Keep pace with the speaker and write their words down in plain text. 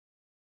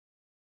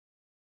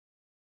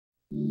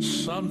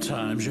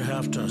Sometimes you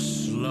have to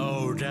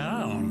slow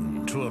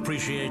down to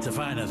appreciate the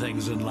finer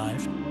things in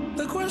life.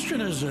 The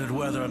question isn't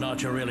whether or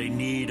not you really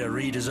need a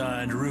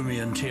redesigned roomy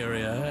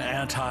interior,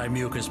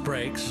 anti-mucus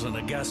brakes, and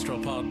a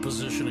gastropod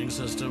positioning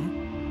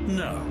system.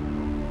 No.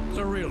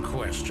 The real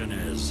question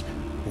is,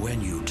 when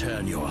you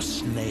turn your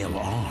snail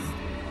on,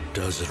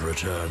 does it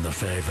return the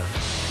favor?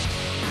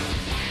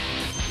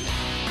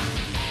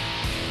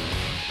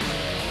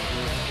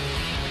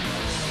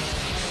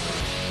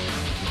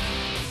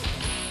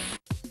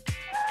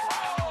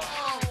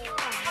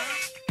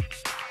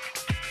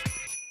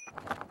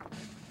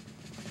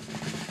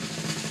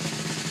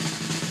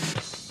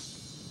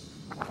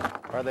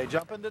 Are they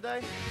jumping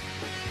today?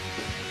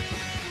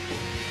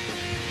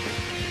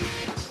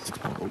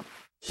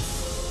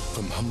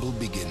 From humble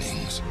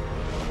beginnings,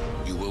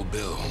 you will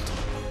build.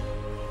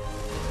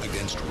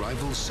 Against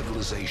rival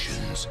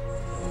civilizations,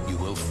 you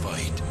will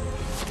fight.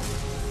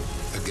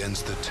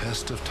 Against the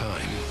test of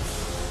time,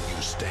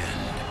 you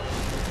stand.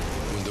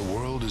 When the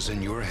world is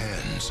in your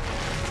hands,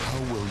 how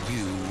will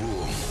you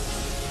rule?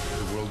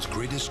 The world's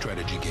greatest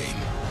strategy game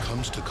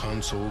comes to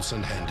consoles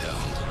and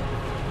handheld.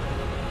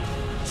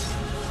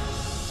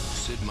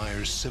 Sid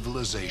Meier's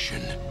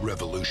Civilization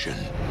Revolution.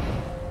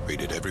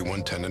 Rated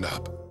everyone 10 and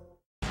up.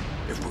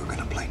 If we're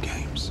gonna play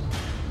games,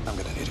 I'm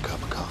gonna need a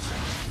cup of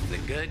coffee. The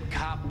good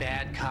cop,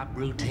 bad cop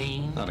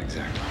routine? Not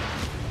exactly.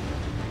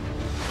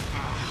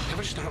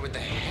 Never start with the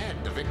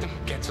head. The victim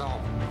gets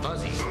all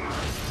fuzzy.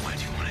 Why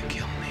do you want to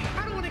kill me?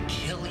 I don't want to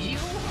kill you.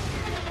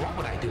 What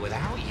would I do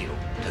without you?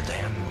 To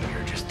them,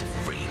 you're just a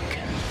freak.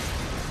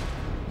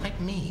 Like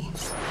me.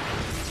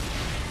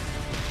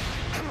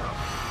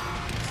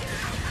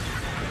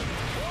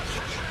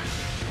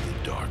 The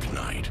Dark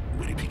Knight.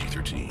 Rated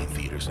PG-13.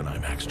 Theaters and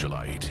IMAX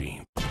July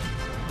 18.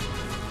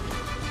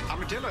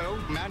 Armadillo,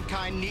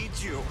 mankind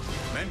needs you.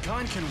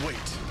 Mankind can wait.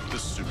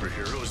 This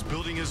superhero is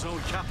building his own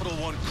Capital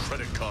One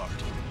credit card.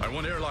 I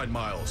want airline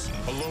miles,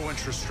 a low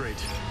interest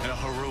rate, and a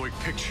heroic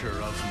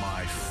picture of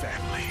my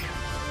family.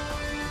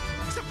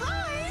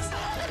 Surprise!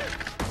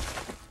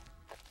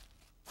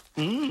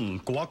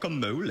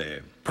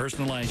 Guacamole.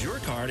 Personalize your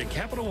card at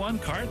Capital One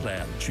Card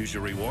Lab. Choose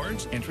your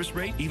rewards, interest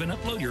rate, even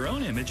upload your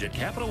own image at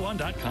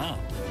CapitalOne.com.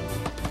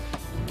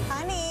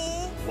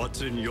 Honey.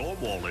 What's in your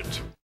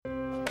wallet?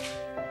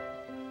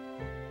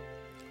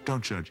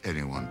 Don't judge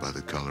anyone by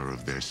the color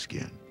of their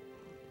skin.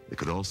 They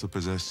could also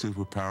possess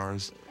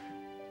superpowers,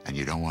 and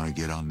you don't want to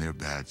get on their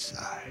bad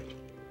side.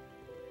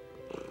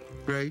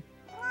 Right?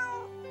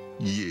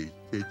 Yeah,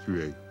 that's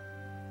right.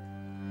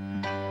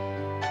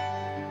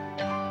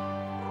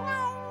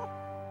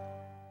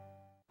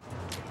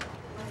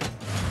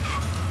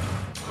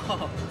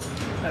 Oh,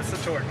 that's the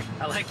torque.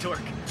 I like torque.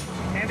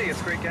 Handy,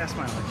 it's great gas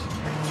mileage.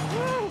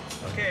 Woo!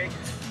 Okay.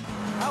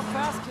 How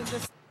fast can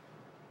this...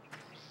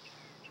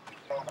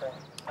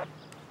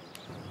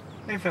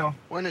 Hey, Phil.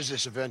 When is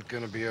this event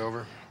gonna be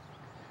over?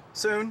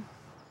 Soon.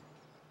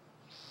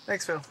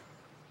 Thanks, Phil.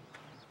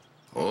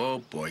 Oh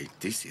boy,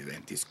 this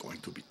event is going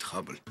to be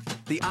trouble.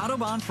 The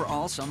Autobahn for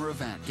All Summer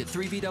event. Get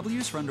 3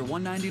 VWs for under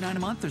 $199 a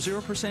month or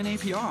 0%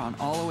 APR on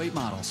all 08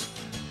 models.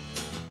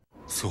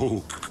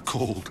 So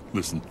cold.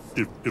 Listen,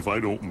 if I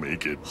don't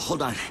make it...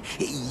 Hold on.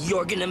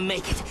 You're gonna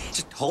make it.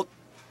 Just hold...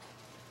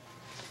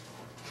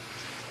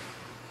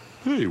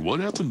 Hey, what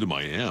happened to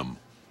my M?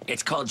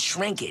 It's called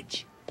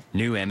shrinkage.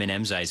 New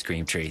M&M's ice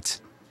cream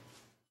treats.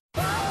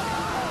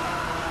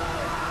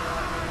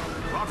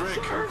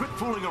 Roderick, quit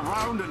fooling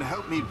around and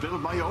help me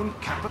build my own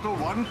Capital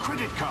One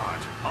credit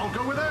card. I'll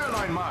go with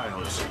airline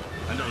miles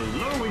and a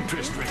low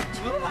interest rate.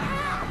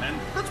 And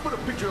let's put a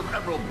picture of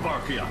Emerald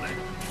Barky on it.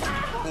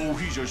 Oh,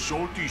 he's a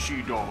salty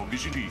sea dog,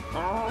 isn't he?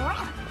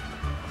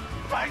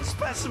 Fine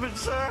specimen,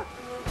 sir.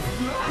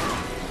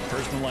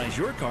 Personalize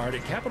your card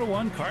at Capital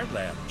One Card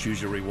Lab.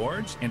 Choose your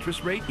rewards,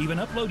 interest rate, even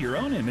upload your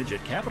own image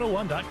at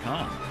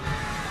CapitalOne.com.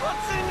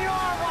 What's in your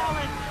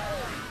wallet?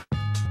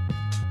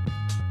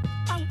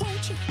 I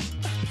want you.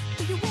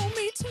 Do you want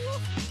me to?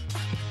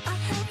 I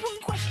have one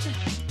question.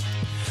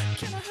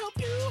 Can I help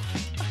you?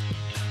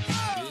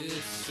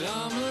 This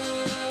summer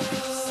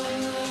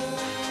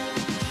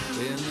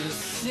in the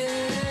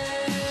city.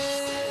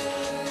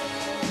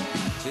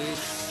 This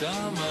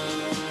summer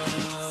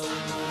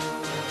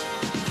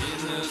in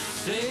the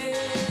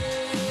city.